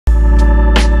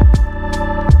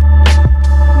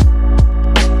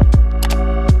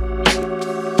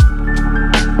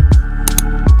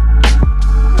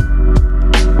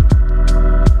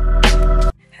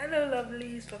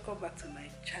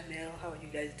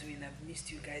doing? I've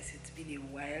missed you guys. It's been a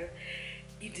while.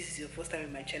 If this is your first time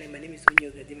in my channel, my name is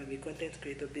𝑦𝑒. I'm a content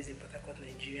creator based in Port Harcourt,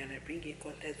 Nigeria, and I bring in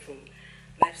content from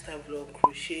lifestyle vlog,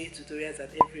 crochet, tutorials, and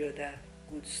every other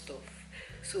good stuff.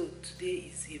 So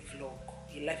today is a vlog,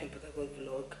 a life in Port Harcourt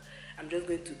vlog. I'm just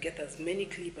going to get as many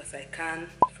clips as I can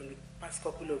from the past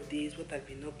couple of days, what I've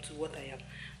been up to, what I am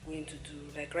going to do.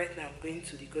 Like right now, I'm going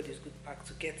to the God is Good Park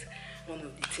to get one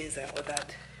of the things I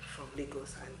ordered from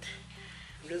Lagos, and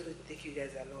I'm just going to take you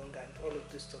guys along and all of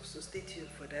this stuff. So stay tuned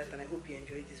for that, and I hope you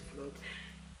enjoyed this vlog.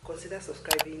 Consider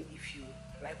subscribing if you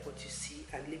like what you see,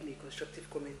 and leave me a constructive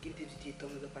comment. Give this video a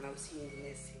thumbs up, and I'll see you in the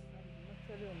next scene. I'm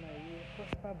actually on my way.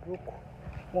 Prosper broke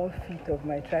 1 feet of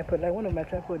my tripod. Like, one of my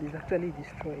tripods is actually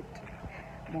destroyed.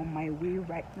 I'm on my way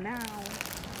right now.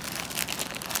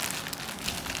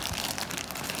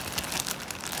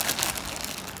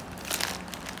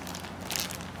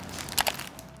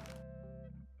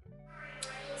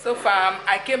 So far,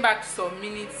 I came back some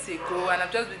minutes ago, and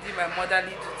I've just been doing my motherly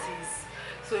duties.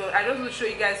 So I just want to show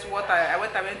you guys what I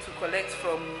went to collect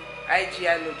from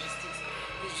IGI Logistics.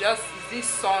 It's this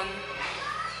sun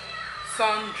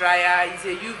dryer. It's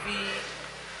a UV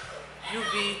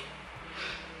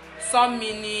sun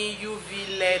mini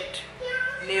UV LED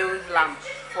nail lamp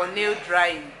for nail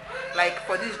drying. Like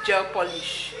for this gel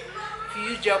polish. If you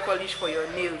use gel polish for your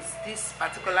nails, this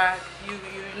particular you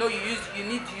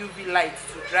need UV light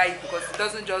to dry it, because it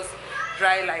doesn't just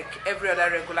dry like every other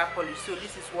regular polish. So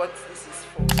this is what this is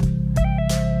for.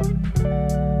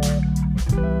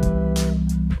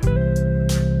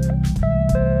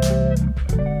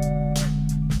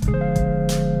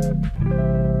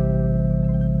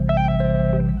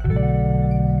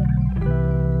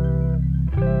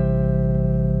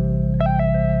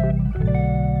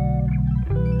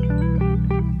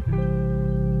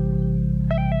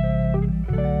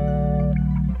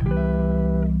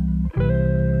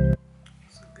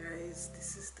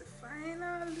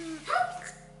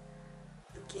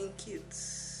 Cute.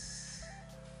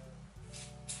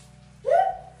 I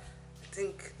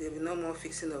think there will be no more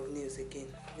fixing of nails again.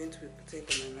 I'm going to be putting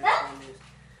on my natural nails.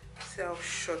 See how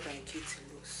short and cute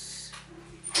it looks.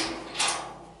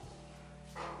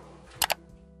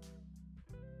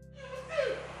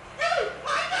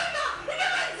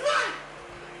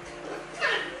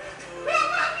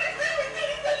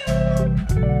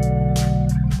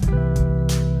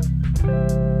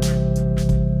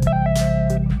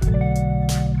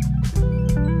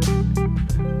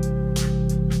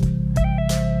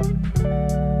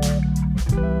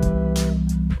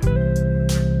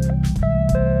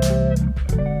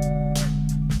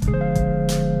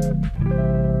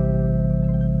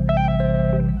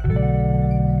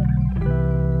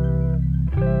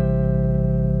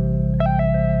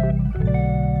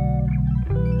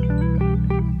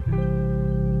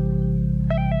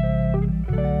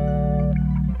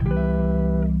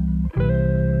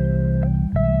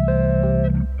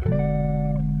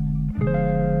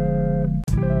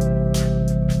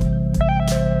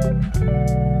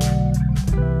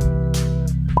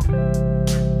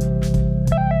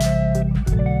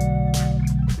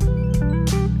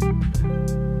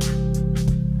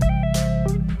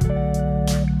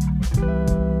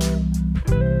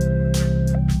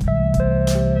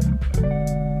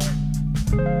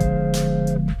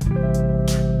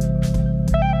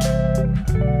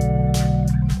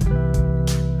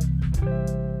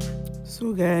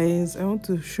 So guys, I want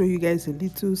to show you guys a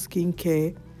little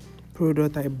skincare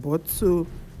product I bought. So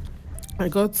I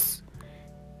got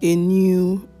a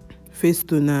new face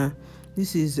toner.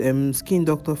 This is Skin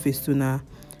Doctor face toner.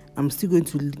 I'm still going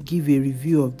to give a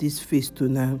review of this face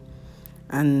toner,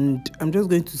 and I'm just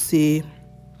going to say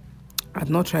I've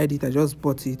not tried it, I just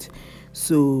bought it.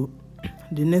 So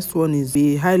the next one is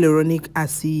the hyaluronic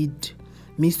acid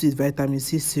mixed with vitamin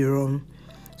C serum.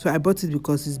 So I bought it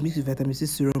because it's mixed with vitamin C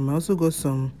serum. I also got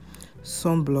some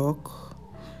sunblock,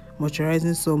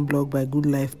 moisturizing sunblock by Good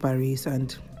Life Paris,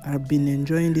 and I've been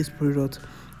enjoying this product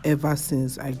ever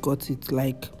since I got it.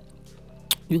 Like,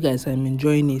 you guys, I'm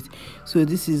enjoying it. So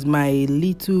this is my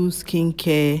little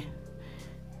skincare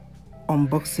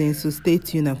unboxing. So stay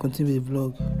tuned and continue with the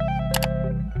vlog.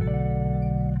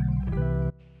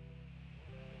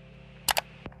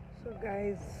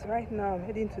 Guys, right now I'm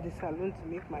heading to the salon to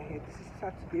make my hair. This is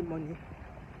Saturday morning,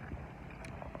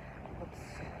 but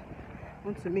I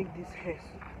want to make this hair,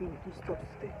 so do stop,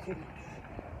 stay tuned.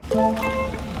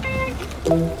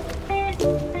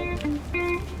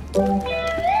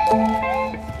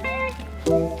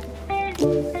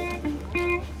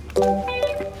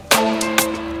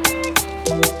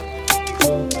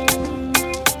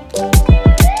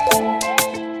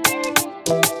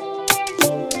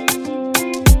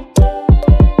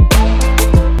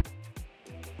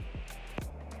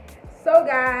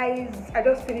 I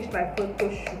just finished my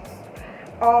photo shoot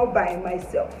all by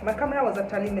myself. My camera was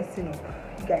actually messing up,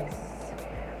 you guys.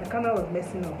 My camera was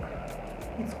messing up.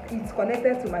 It's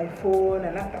connected to my phone,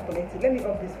 and after connecting, let me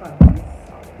off this fan, please.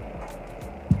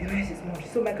 The noise is much.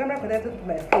 So my camera connected to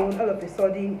my phone. All of a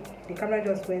sudden, the camera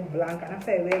just went blank, and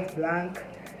after it went blank,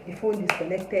 the phone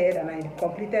disconnected, and I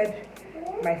completed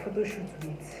my photo shoot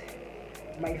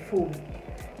with my phone.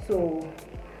 So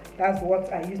that's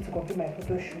what I used to complete my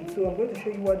photo shoot. So I'm going to show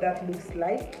you what that looks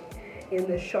like in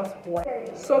the short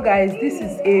while. So guys, this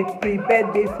is a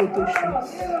pre-birthday photo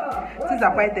shoot. Things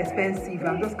are quite expensive.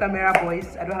 I'm just camera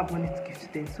boys. I don't have money to give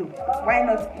to them, so why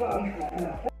not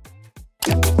give?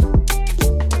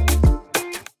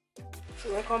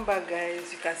 So welcome back,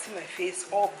 guys. You can see my face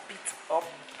all beat up.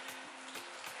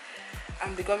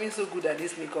 I'm becoming so good at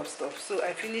this makeup stuff. So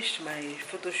I finished my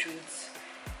photo shoots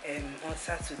on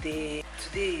Saturday.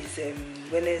 Today is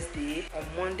Wednesday. On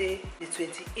Monday the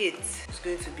 28th is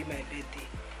going to be my birthday.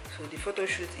 So the photo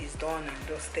shoot is done and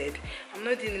dusted. I'm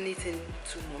not doing anything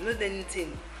I'm not doing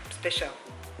anything special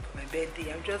for my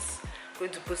birthday. I'm just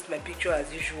going to post my picture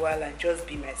as usual and just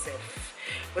be myself.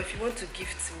 But if you want to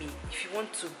gift me, if you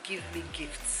want to give me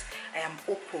gifts, I am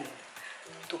open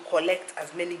to collect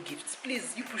as many gifts.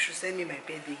 Please, you people should send me my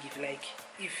birthday gift. Like,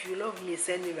 if you love me,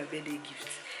 send me my birthday gift.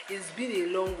 It's been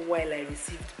a long while I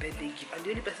received birthday gift, and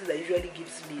the only person that usually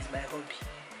gives me is my hubby.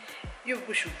 You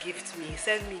people should gift me,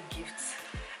 send me gifts,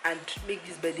 and make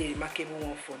this birthday a remarkable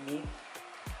one for me.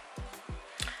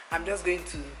 I'm just going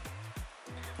to,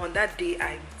 on that day,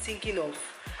 I'm thinking of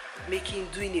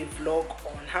doing a vlog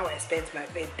on how I spent my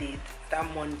birthday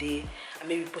that Monday, and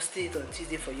maybe posting it on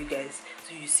Tuesday for you guys,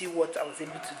 so you see what I was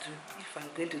able to do, if I'm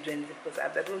going to do anything, because I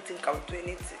don't think I'll do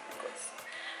anything, because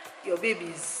your baby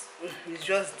is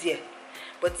just there.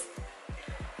 But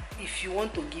if you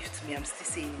want to gift me, I'm still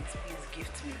saying it, please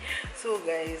gift me. So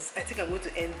guys, I think I'm going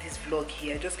to end this vlog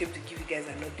here. I just came to give you guys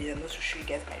an update and also show you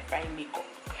guys my fine makeup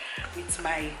with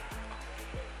my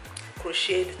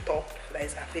crocheted top that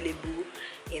is available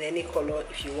in any color.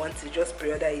 If you want to, just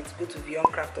pre-order it. Go to Vllo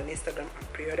on Instagram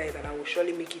and pre-order it, and I will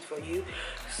surely make it for you.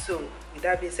 So with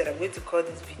that being said, I'm going to call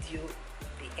this video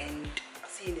the end. I'll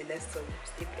see you in the next one.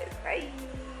 Stay blessed. Bye.